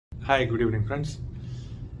Hi, good evening friends.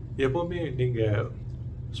 எப்போவுமே நீங்கள்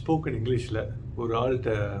spoken இங்கிலீஷில்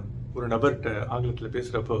ஒரு நபர்கிட்ட ஆங்கிலத்தில்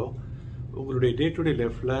பேசுகிறப்போ உங்களுடைய டே டு டே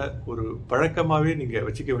லைஃப்பில் ஒரு பழக்கமாகவே நீங்கள்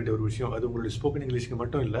வச்சுக்க வேண்டிய ஒரு விஷயம். அது உங்களுடைய ஸ்போக்கன் இங்கிலீஷ்க்கு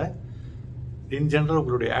மட்டும் இல்லை, இன் ஜென்ரல்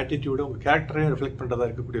உங்களுடைய ஆட்டிடியூடை உங்கள் கேரக்டரையும் ரிஃப்ளெக்ட் பண்ணுறதா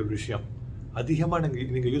இருக்கக்கூடிய ஒரு விஷயம். அதிகமாக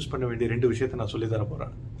நீங்கள் யூஸ் பண்ண வேண்டிய 2 விஷயத்தை நான் சொல்லி தர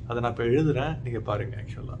போகிறேன். அதை நான் இப்போ எழுதுகிறேன், நீங்கள் பாருங்கள்.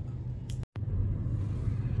 ஆக்சுவலாக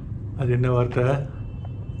அது என்ன வார்த்தை?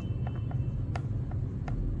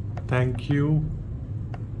 Thank you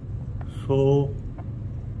so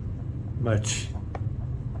much.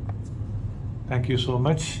 Thank you so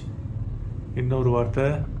much. இன்னொரு வார்த்தை,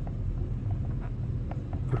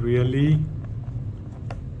 really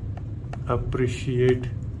appreciate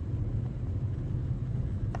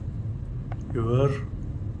your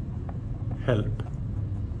help.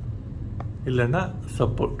 இல்லைன்னா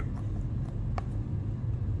support.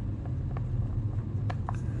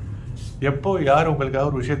 எப்போ யார் உங்களுக்காக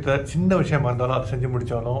ஒரு விஷயத்த சின்ன விஷயமா இருந்தாலும் அதை செஞ்சு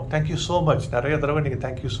முடித்தாலும் தேங்க்யூ ஸோ மச், நிறைய தடவை நீங்கள்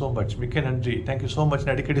தேங்க்யூ ஸோ மச், மிக்க நன்றி, தேங்க்யூ ஸோ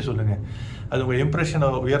மச்னு அடிக்கடி சொல்லுங்கள். அது உங்கள் இம்ப்ரெஷனை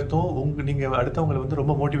உயர்த்தும். நீங்கள் அடுத்தவங்களை வந்து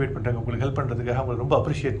ரொம்ப மோட்டிவேட் பண்ணுறாங்க, உங்களுக்கு ஹெல்ப் பண்ணுறதுக்காக அவங்களை ரொம்ப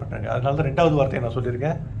அப்ரிஷியேட் பண்ணுறாங்க. அதனால தான் 2வது வார்த்தையை நான்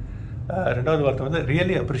சொல்லியிருக்கேன். 2வது வார்த்தை வந்து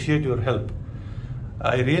really appreciate your help.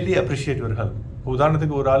 I really appreciate your help.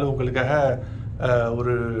 உதாரணத்துக்கு ஒரு ஆள் உங்களுக்காக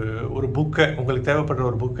ஒரு புக்கை, உங்களுக்கு தேவைப்படுற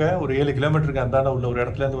ஒரு புக்கை ஒரு 7 கிலோமீட்டருக்கு அந்தாண்ட உள்ள ஒரு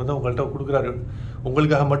இடத்துலேருந்து வந்து உங்கள்கிட்ட கொடுக்குறாரு.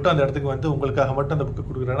 உங்களுக்காக மட்டும் அந்த இடத்துக்கு வந்து உங்களுக்காக மட்டும் அந்த புக்கு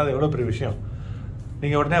கொடுக்குறாங்கன்னா அது எவ்வளோ பெரிய விஷயம்.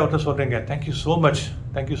 நீங்கள் உடனே அவர்கிட்ட சொல்கிறீங்க thank you so much,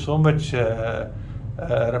 thank you so much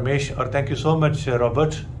Ramesh, R thank you so much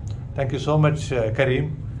Robert, thank you so much Karim,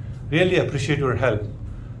 really appreciate your help,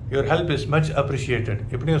 your help is much appreciated.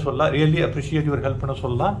 எப்படியும் சொல்லலாம், ரியலி அப்ரிஷியேட் யுவர் ஹெல்ப்னு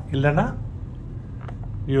சொல்லலாம். இல்லைன்னா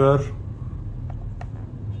your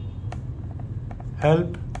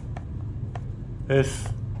help is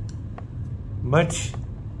much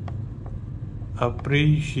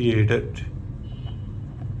appreciated.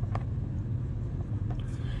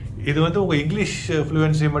 இது வந்து உங்கள் English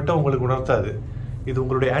fluency மட்டும் உங்களுக்கு உணர்த்தாது, இது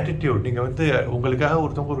உங்களுடைய ஆட்டிடியூட். நீங்கள் வந்து உங்களுக்காக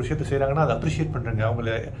ஒருத்தவங்க ஒரு விஷயத்தை செய்கிறாங்கன்னா அதை அப்ரிஷியேட் பண்ணுறீங்க,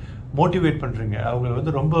 அவங்கள மோட்டிவேட் பண்ணுறீங்க, அவங்கள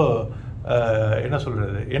வந்து ரொம்ப என்ன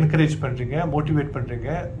சொல்கிறது, என்கரேஜ் பண்ணுறீங்க, மோட்டிவேட்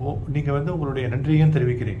பண்ணுறீங்க. நீங்கள் வந்து உங்களுடைய நன்றியும்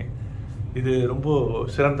தெரிவிக்கிறீங்க. இது ரொம்ப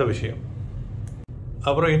சிறந்த விஷயம்.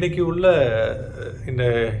 அப்புறம் இன்றைக்கி உள்ள இந்த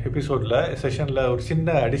எபிசோடில் செஷனில் ஒரு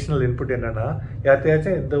சின்ன அடிஷ்னல் இன்புட் என்னென்னா,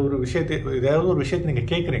 யார்த்தையாச்சும் ஏதாவது ஒரு விஷயத்தை நீங்கள்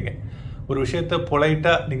கேட்குறீங்க, ஒரு விஷயத்த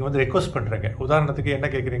பொலைட்டாக நீங்கள் வந்து ரெக்வஸ்ட் பண்ணுறீங்க. உதாரணத்துக்கு என்ன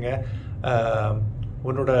கேட்குறீங்க,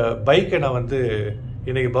 உன்னோட பைக்கை நான் வந்து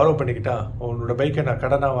இன்றைக்கி பாரோ பண்ணிக்கிட்டான், உன்னோட பைக்கை நான்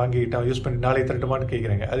கடனாக வாங்கிக்கிட்டான், யூஸ் பண்ணி நாளைக்கு தரட்டுமான்னு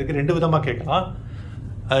கேட்குறீங்க. அதுக்கு 2 விதமாக கேட்கலாம்.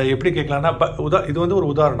 எப்படி கேட்கலான்னா, இது வந்து ஒரு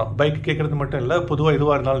உதாரணம். பைக் கேட்குறது மட்டும் இல்லை, பொதுவாக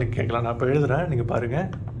எதுவாக இருந்தாலும் நீங்கள் கேட்கலாம். நான் இப்போ எழுதுகிறேன், நீங்கள்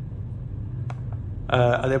பாருங்கள்.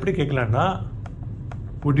 அது எப்படி கேட்கலான்னா,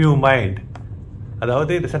 would you mind,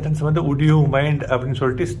 அதாவது இந்த சென்டென்ஸ் வந்து would you mind அப்படின்னு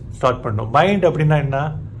சொல்லிட்டு ஸ்டார்ட் பண்ணணும். மைண்ட் அப்படின்னா என்ன?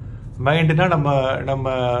 மைண்டுனா நம்ம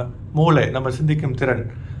மூளை, நம்ம சிந்திக்கும் திறன்.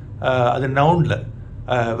 அது நவுனில்.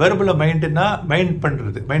 வெர்பில் மைண்டுனா மைண்ட்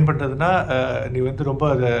பண்ணுறதுனா நீ வந்து ரொம்ப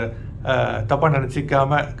அதை தப்பாக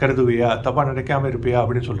நினச்சிக்காம கருதுவியா, தப்பாக நினைக்காம இருப்பியா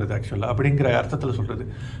அப்படின்னு சொல்கிறது. ஆக்சுவலாக அப்படிங்கிற அர்த்தத்தில் சொல்கிறது.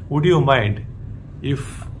 would you mind if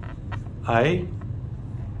I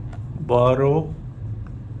borrow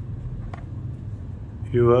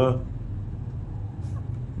your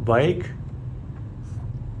bike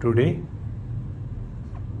today?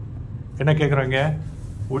 என்ன கேட்குறாங்க?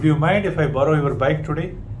 would you mind if I borrow your bike today?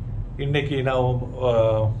 இன்னைக்கு நான்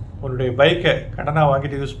உன்னுடைய பைக்கை கடனாக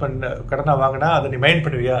வாங்கிட்டு கடனாக வாங்கினா அதை நீ மைண்ட்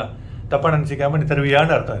பண்ணுவியா, தப்பாக நினச்சிக்காம நீ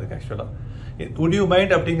தருவியான்னு அர்த்தம் இதுக்கு. ஆக்சுவலாக would you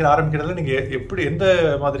mind அப்படிங்கிற ஆரம்பிக்கிறதுல நீங்கள் எந்த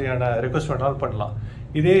மாதிரியான ரெக்வஸ்ட் வேணாலும் பண்ணலாம்.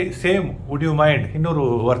 இதே சேம் would you mind, இன்னொரு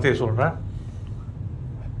வார்த்தையை சொல்கிறேன்.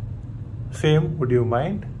 Same, would you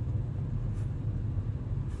mind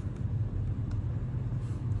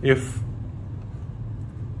if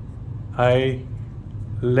I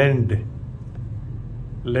lend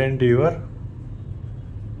your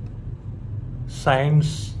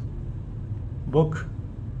science book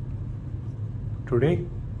today?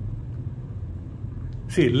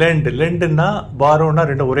 See, lendனா borrowனா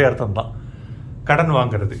 2 ஒரே அர்த்தம் தான். கடன்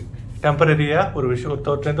வாங்குறது, டெம்பரரியாக ஒரு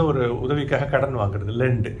விஷயத்தோட்டேருந்து ஒரு உதவிக்காக கடன் வாங்குறது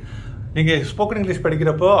லெண்டு. நீங்கள் ஸ்போக்கன் இங்கிலீஷ்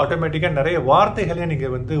படிக்கிறப்போ ஆட்டோமேட்டிக்காக நிறைய வார்த்தைகளையும்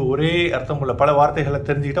நீங்கள் வந்து ஒரே அர்த்தம் உள்ள பல வார்த்தைகளை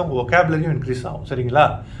தெரிஞ்சுக்கிட்டால் உங்கள் ஒகேபுலரியும் இன்க்ரீஸ் ஆகும். சரிங்களா?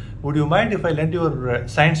 would you mind if I lend your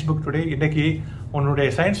science book today? இன்னைக்கு உன்னுடைய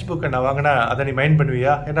சயின்ஸ் புக்கை நான் வாங்கினா அதை நீ மைண்ட்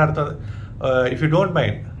பண்ணுவியா? என்ன அர்த்தம்? இஃப் யூ டோன்ட்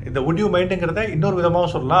மைண்ட், இந்த would you mindங்கிறத இன்னொரு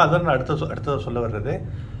விதமாகவும் சொல்லலாம். அதுதான் நான் அடுத்தது சொல்ல வர்றது.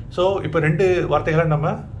 ஸோ இப்போ 2 வார்த்தைகளை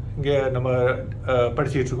நம்ம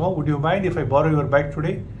படிச்சுட்டு இருக்கோம். would you mind if I borrow your bike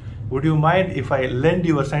today? would you mind if I lend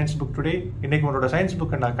your science book today? இன்னைக்கு உன்னோட சயின்ஸ்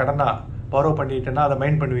புக்கை நான் கடனா பாரோ பண்ணிட்டேன்னா அதை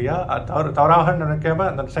மைண்ட் பண்ணுவியா? தவறாக நினைக்காம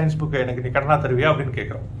அந்த சயின்ஸ் புக்கை எனக்கு நீ கடனா தருவியா அப்படின்னு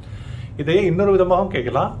கேட்குறோம். இதையே இன்னொரு விதமாகவும்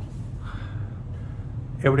கேட்கலாம்.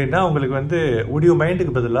 எப்படின்னா உங்களுக்கு வந்து would you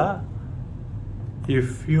mindக்கு பதிலாக if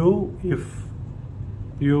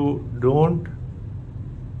you don't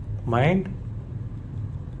mind,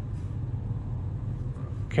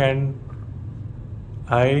 can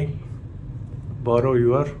I borrow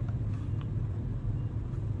your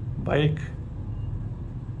bike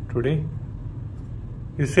today?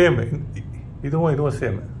 இது சேம், இதுவும்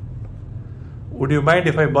same. would you mind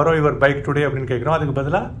if I borrow your bike today அப்படின்னு கேட்குறோம். அதுக்கு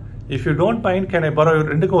பதிலாக if you don't mind can I borrow your,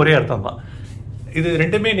 ரெண்டுக்கும் ஒரே அர்த்தம் தான். இது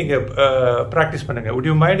ரெண்டுமே நீங்கள் ப்ராக்டிஸ் பண்ணுங்கள். would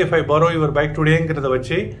you mind if I borrow your bike todayங்கிறத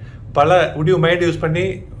வச்சு பல would you mind யூஸ் பண்ணி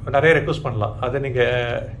நிறைய ரெக்வஸ்ட் பண்ணலாம். அதை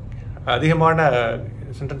நீங்கள் அதிகமான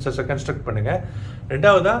சென்டென்சஸை கன்ஸ்ட்ரக்ட் பண்ணுங்கள்.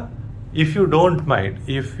 ரெண்டாவதா if you don't mind,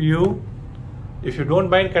 if you don't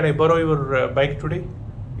mind can I borrow your bike today,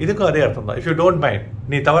 இதுக்கும் அதே அர்த்தம் தான். if you don't mind,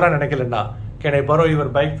 நீ தவறாக நினைக்கலன்னா can I borrow your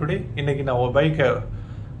bike today, இன்னைக்கு நான் உன் பைக்கை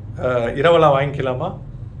இரவலாக வாங்கிக்கலாமா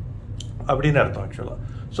அப்படின்னு அர்த்தம் ஆக்சுவலாக.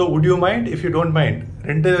 So would you mind, if you don't mind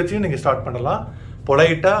ரெண்டு வச்சு நீங்கள் ஸ்டார்ட் பண்ணலாம்.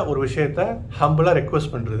 பொலைட்டாக ஒரு விஷயத்த ஹம்பிளாக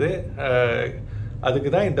ரெக்வஸ்ட் பண்ணுறது, அதுக்கு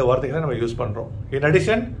தான் இந்த வார்த்தைகளை நம்ம யூஸ் பண்ணுறோம். இன்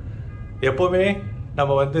அடிஷன் எப்போவுமே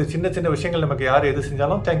நம்ம வந்து சின்ன சின்ன விஷயங்கள் நமக்கு யார் எது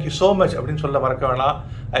செஞ்சாலும் தேங்க்யூ ஸோ மச் அப்படின்னு சொல்ல மறக்க வேணாம்.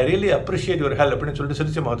 I really appreciate your help அப்படின்னு சொல்லிட்டு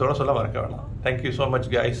சிரிச்ச முகத்தோட சொல்ல மறக்க வேணாம். Thank you so much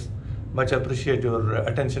guys, much appreciate your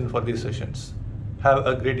attention for these sessions. Have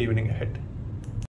a great evening ahead.